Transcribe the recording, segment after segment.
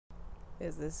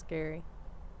Is this scary?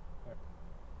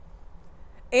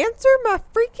 Answer my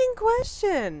freaking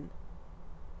question.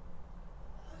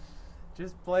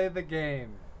 Just play the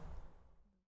game.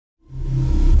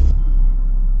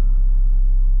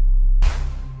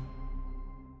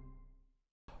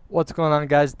 What's going on,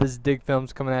 guys? This is Dig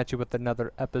Films coming at you with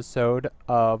another episode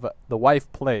of The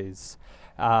Wife Plays.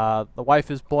 The wife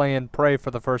is playing Prey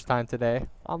for the first time today.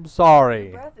 I'm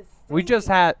sorry. We just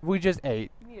ate.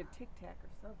 You need a Tic Tac or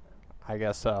something. I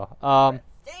guess so.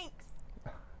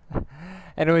 Stinks.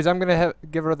 Anyways, I'm gonna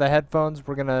give her the headphones.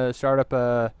 We're gonna start up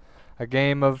a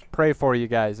game of Prey for you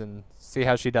guys and see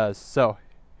how she does. So,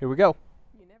 here we go.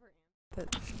 You never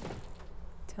answered.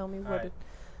 Tell me what. Alright.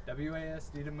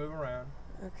 WASD to move around.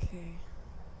 Okay.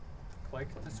 Click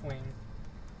to swing.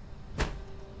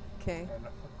 Okay. And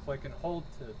click and hold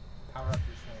to power up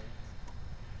your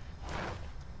swing.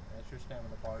 That's your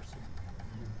stamina bar. So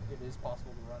it is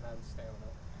possible to run out of stamina.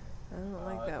 I don't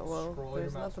like that. Well, scroll your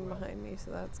there's mouse nothing around. behind me,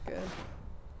 so that's good.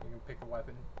 You can pick a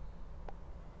weapon.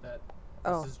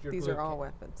 Oh, This is your these glue are all can-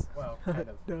 weapons. Well, kind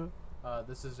of. No.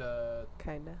 This is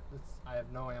Kinda. I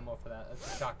have no ammo for that.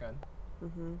 It's a shotgun.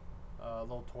 Mhm. A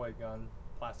little toy gun,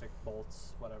 plastic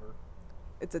bolts, whatever.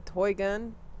 It's a toy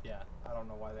gun. Yeah, I don't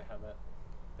know why they have that.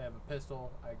 They have a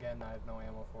pistol. Again, I have no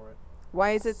ammo for it.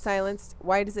 Why is it silenced?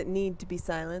 Why does it need to be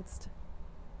silenced?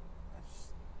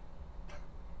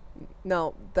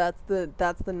 No, that's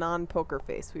the non-poker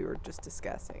face we were just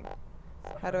discussing.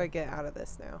 How do I get out of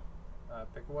this now?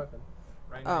 Pick a weapon.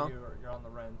 Right now Oh. you're on the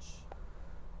wrench.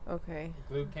 Okay.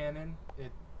 Glue cannon.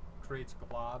 It creates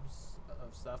globs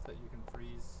of stuff that you can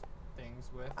freeze things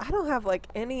with. I don't have like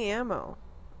any ammo.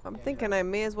 I'm Yeah, thinking yeah. I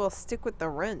may as well stick with the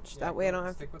wrench. Yeah, That way I go don't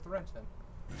have to stick with the wrench then.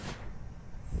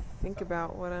 think So-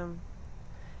 about what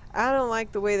I don't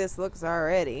like the way this looks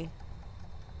already.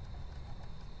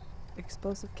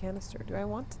 Explosive canister. Do I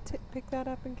want to pick that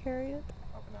up and carry it?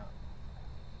 Up and out.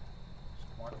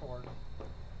 Just walk forward.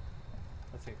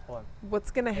 Let's see. Hold on.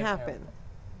 What's gonna Hit happen?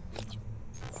 Let's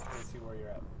see where you're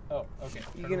at. Oh, okay.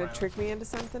 You Turn gonna around. trick me into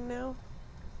something now?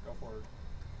 Go forward.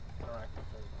 Interact with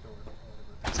the door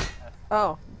or whatever. F.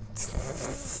 Oh.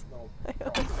 Little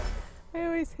cross button. I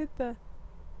always hit the.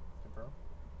 Confirm.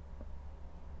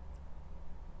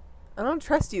 I don't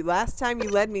trust you. Last time you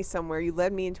led me somewhere, you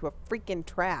led me into a freaking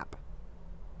trap.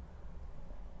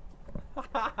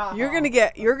 You're gonna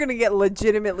get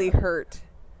legitimately hurt.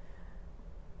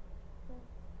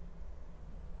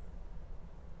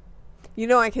 You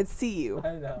know I can see you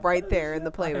I know. right there in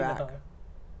the I playback. know.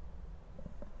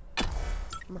 I'm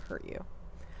gonna hurt you.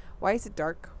 Why is it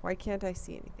dark? Why can't I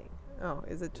see anything? Oh,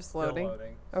 is it just Still loading?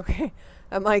 loading. Okay.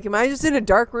 I'm like, am I just in a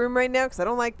dark room right now? Because I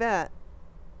don't like that.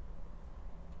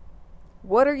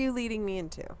 What are you leading me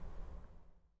into?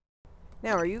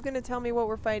 Now, are you going to tell me what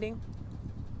we're fighting?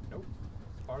 Nope.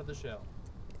 It's part of the show.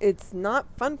 It's not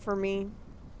fun for me.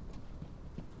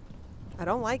 I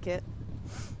don't like it.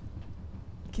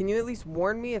 Can you at least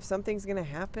warn me if something's going to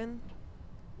happen?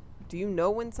 Do you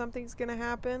know when something's going to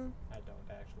happen? I don't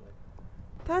actually.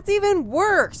 That's even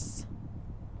worse.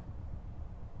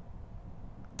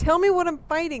 Tell me what I'm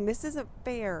fighting. This isn't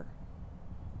fair.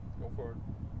 Go forward.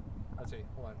 Let's see.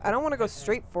 Hold on. I don't want to go Hit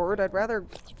straight A. forward. I'd rather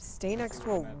stay next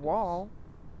to a wall.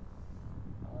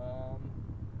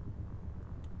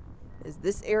 Is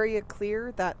this area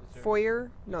clear? That Is there-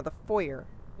 foyer? No, the foyer.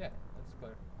 Yeah, that's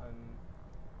clear.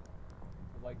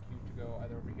 I'd like you to go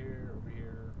either over here,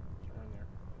 around there.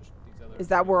 Just these other Is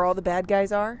that where all the areas. bad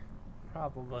guys are?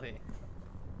 Probably.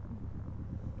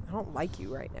 I don't like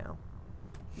you right now.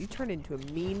 You turn into a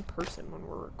mean person when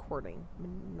we're recording.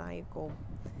 Maniacal.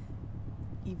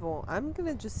 Evil. I'm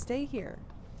gonna just stay here.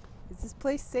 Is this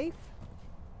place safe?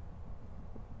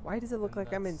 Why does it look Then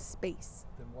like I'm in that's- space?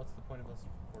 Then what's the point of us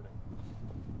recording?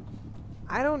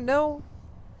 I don't know.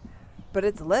 But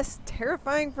it's less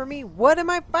terrifying for me. What am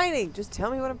I fighting? Just tell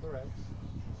me what I'm... The red.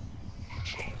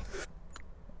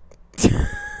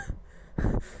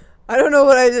 I don't know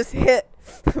what I just hit.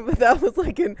 But that was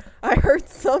like I heard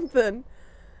something.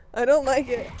 I don't like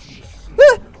it.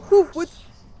 Ah! Ooh,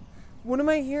 what am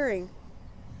I hearing?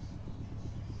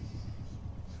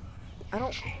 I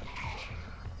don't...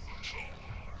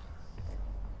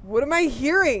 What am I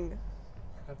hearing?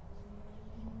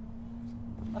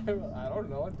 I don't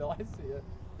know until I see it.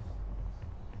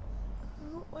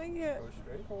 I don't like it. Go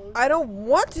straight forward. I don't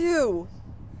want to.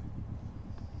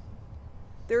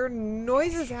 There are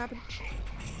noises happening.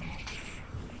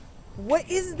 What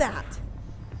is that?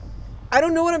 I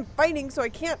don't know what I'm fighting, so I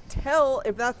can't tell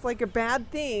if that's like a bad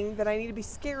thing that I need to be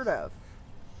scared of.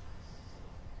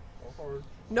 Go forward.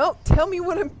 No, tell me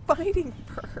what I'm fighting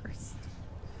first.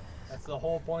 That's the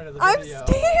whole point of the I'm video.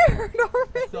 scared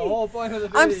already. That's the whole point of the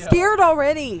video. I'm scared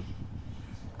already.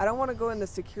 I don't want to go in the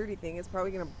security thing. It's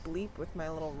probably going to bleep with my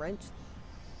little wrench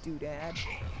doodad.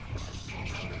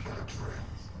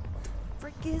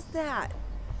 Frick is that?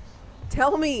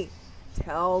 Tell me.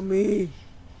 Tell me.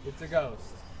 It's a ghost.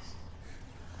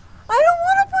 I don't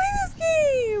want to play this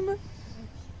game.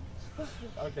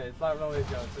 Okay, it's not really a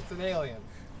ghost. It's an alien.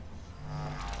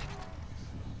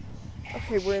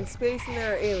 Okay, we're in space and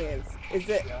there are aliens. Is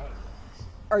it? Yeah.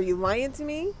 Are you lying to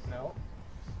me? No.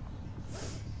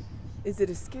 Is it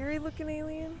a scary looking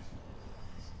alien?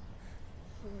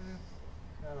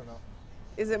 I don't know.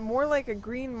 Is it more like a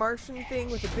green Martian thing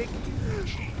with a big...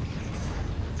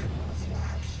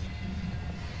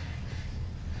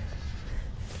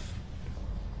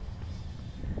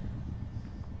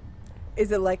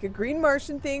 Is it like a green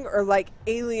Martian thing or like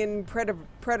alien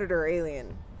predator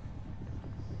alien?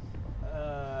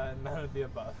 None of the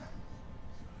above.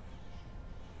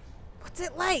 What's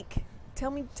it like? Tell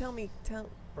me.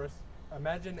 First,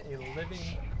 imagine a living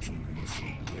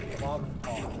blob of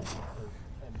tar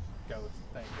and ghost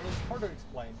thing. It's hard to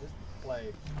explain. Just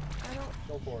play. I don't...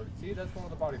 Go forward. See, that's one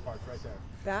of the body parts right there.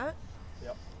 That?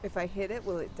 Yep. If I hit it,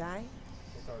 will it die?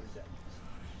 It's already dead.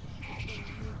 So you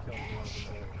killed one of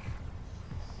them there.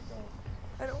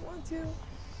 I don't want to.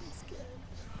 I'm scared.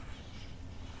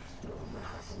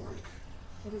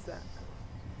 What is that?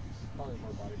 Probably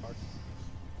more body parts.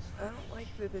 I don't like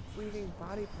that it's leaving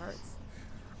body parts.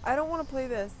 I don't want to play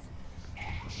this.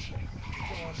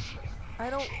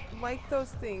 I don't like those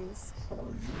things.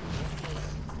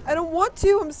 I don't want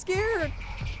to. I'm scared.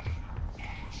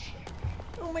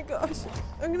 Oh my gosh.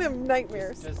 I'm gonna have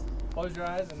nightmares. Just close your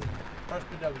eyes and press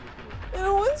the W key. I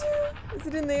don't want to. Is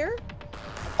it in there?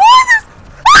 Oh, there's...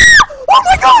 Ah! Oh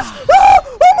my gosh! Ah!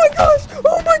 Oh my gosh!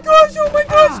 Oh my gosh! Oh my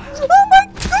gosh! Oh my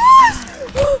gosh!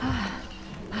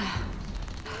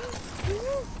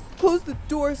 Close the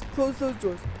doors. Close those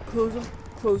doors. Close them.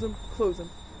 Close them. Close them.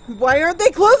 Why aren't they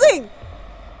closing?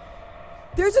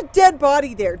 There's a dead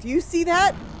body there. Do you see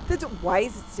that? That's... Why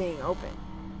is it staying open?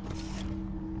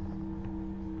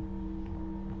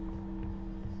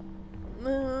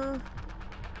 I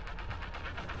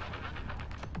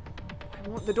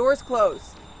want the doors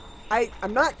closed.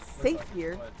 I'm not safe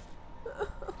here. You're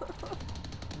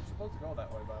supposed to go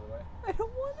that way, by the way. I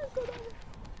don't want to go that way.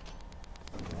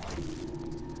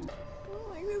 I don't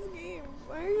like this game.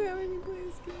 Why are you having me play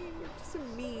this game? You're just a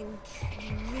mean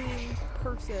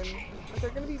person. Are there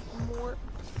going to be more?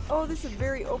 Oh, this is a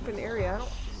very open area. I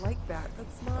don't like that.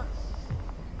 That's not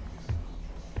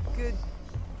good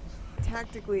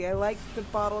tactically. I like the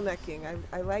bottlenecking.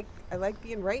 I like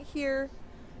being right here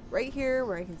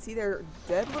where I can see their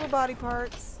dead little body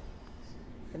parts.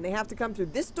 And they have to come through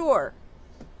this door.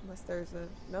 Unless there's a...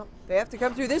 Nope. They have to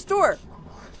come through this door.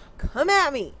 Come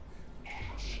at me.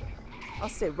 I'll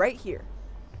stay right here.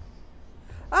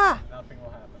 Ah! Nothing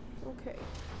will happen.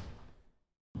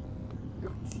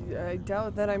 Okay. I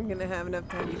doubt that I'm gonna have enough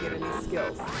time to get any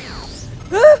skills.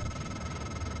 Ah!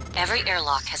 Every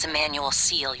airlock has a manual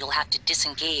seal you'll have to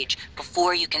disengage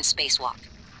before you can spacewalk.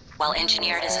 While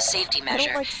engineered as a safety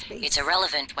measure, like space. it's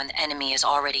irrelevant when the enemy is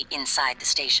already inside the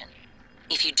station.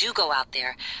 If you do go out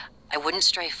there, I wouldn't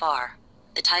stray far.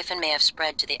 The Typhon may have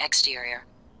spread to the exterior.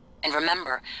 And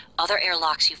remember, other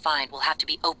airlocks you find will have to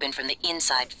be opened from the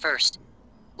inside first.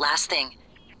 Last thing,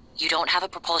 you don't have a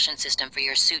propulsion system for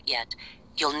your suit yet.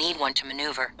 You'll need one to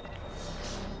maneuver.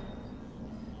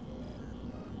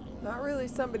 Not really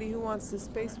somebody who wants to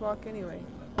spacewalk anyway.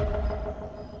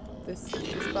 This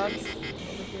box over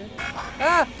here.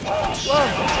 Ah! Whoa!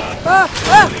 Ah!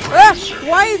 Ah! Ah!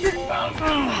 Why is it? No!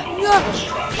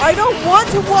 I don't want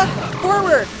to walk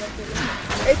forward.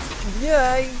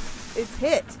 It's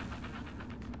hit.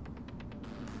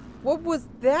 What was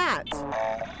that?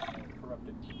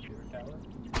 Corrupted computer tower.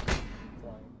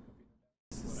 Flying computer tower.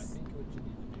 What I think what you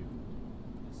need to do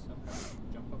is somehow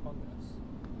jump up on this.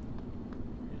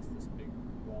 Is this big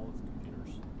wall of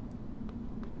computers.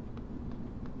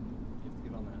 You have to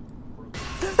get on that.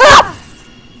 Ah!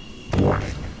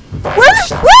 Where?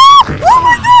 Ah! Oh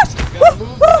my gosh! You gotta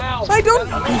move the mouse. I don't.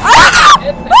 You gotta move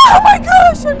Ah! Oh my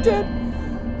gosh! I'm dead.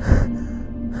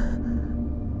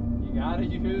 You gotta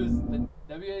use the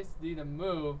WASD to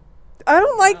move. I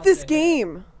don't like this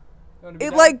game. You wanna be It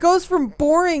done? like goes from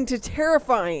boring to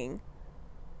terrifying.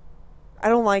 I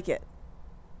don't like it.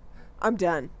 I'm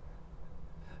done.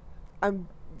 I'm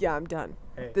done.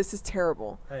 Hey. This is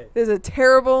terrible. Hey. This is a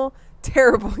terrible,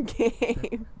 terrible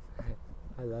game.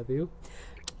 I love you.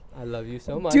 I love you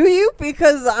so much. Do you?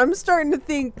 Because I'm starting to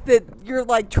think that you're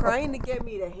like trying to get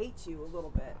me to hate you a little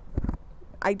bit.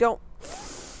 I don't.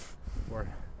 We're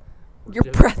Your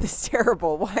just- breath is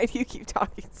terrible. Why do you keep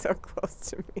talking so close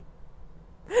to me?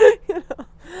 You know?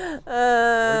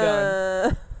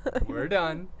 done. We're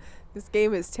done. This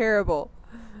game is terrible.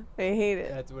 I hate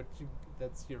it.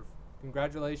 That's your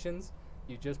congratulations.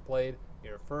 You just played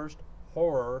your first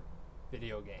horror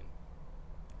video game.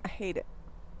 I hate it.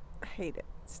 I hate it.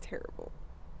 It's terrible.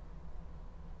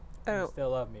 I You don't. still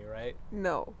love me, right?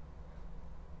 No.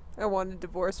 I want a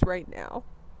divorce right now.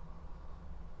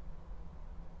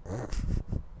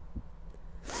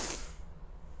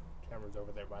 Camera's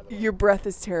over there, by the way. Your breath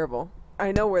is terrible.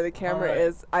 I know where the camera Alright.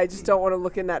 is. I just don't want to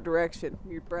look in that direction.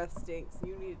 Your breath stinks.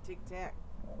 You need a Tic Tac.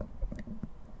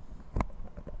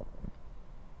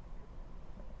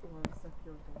 You want to suck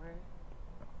your wire?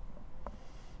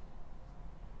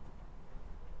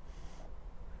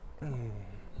 You want me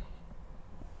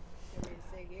to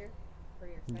stay here for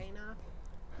your sign off?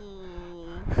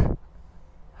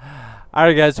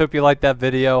 Alright, guys. Hope you liked that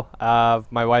video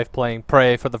of my wife playing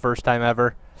Prey for the first time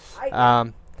ever.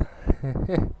 I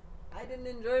didn't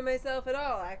enjoy myself at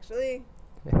all, actually.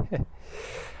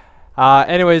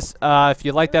 Anyways, if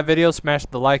you like that video, smash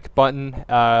the like button,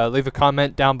 leave a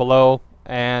comment down below,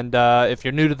 and if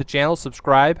you're new to the channel,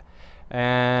 subscribe.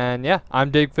 And yeah,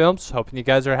 I'm Dig Films, hoping you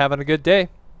guys are having a good day.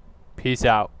 Peace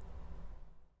out.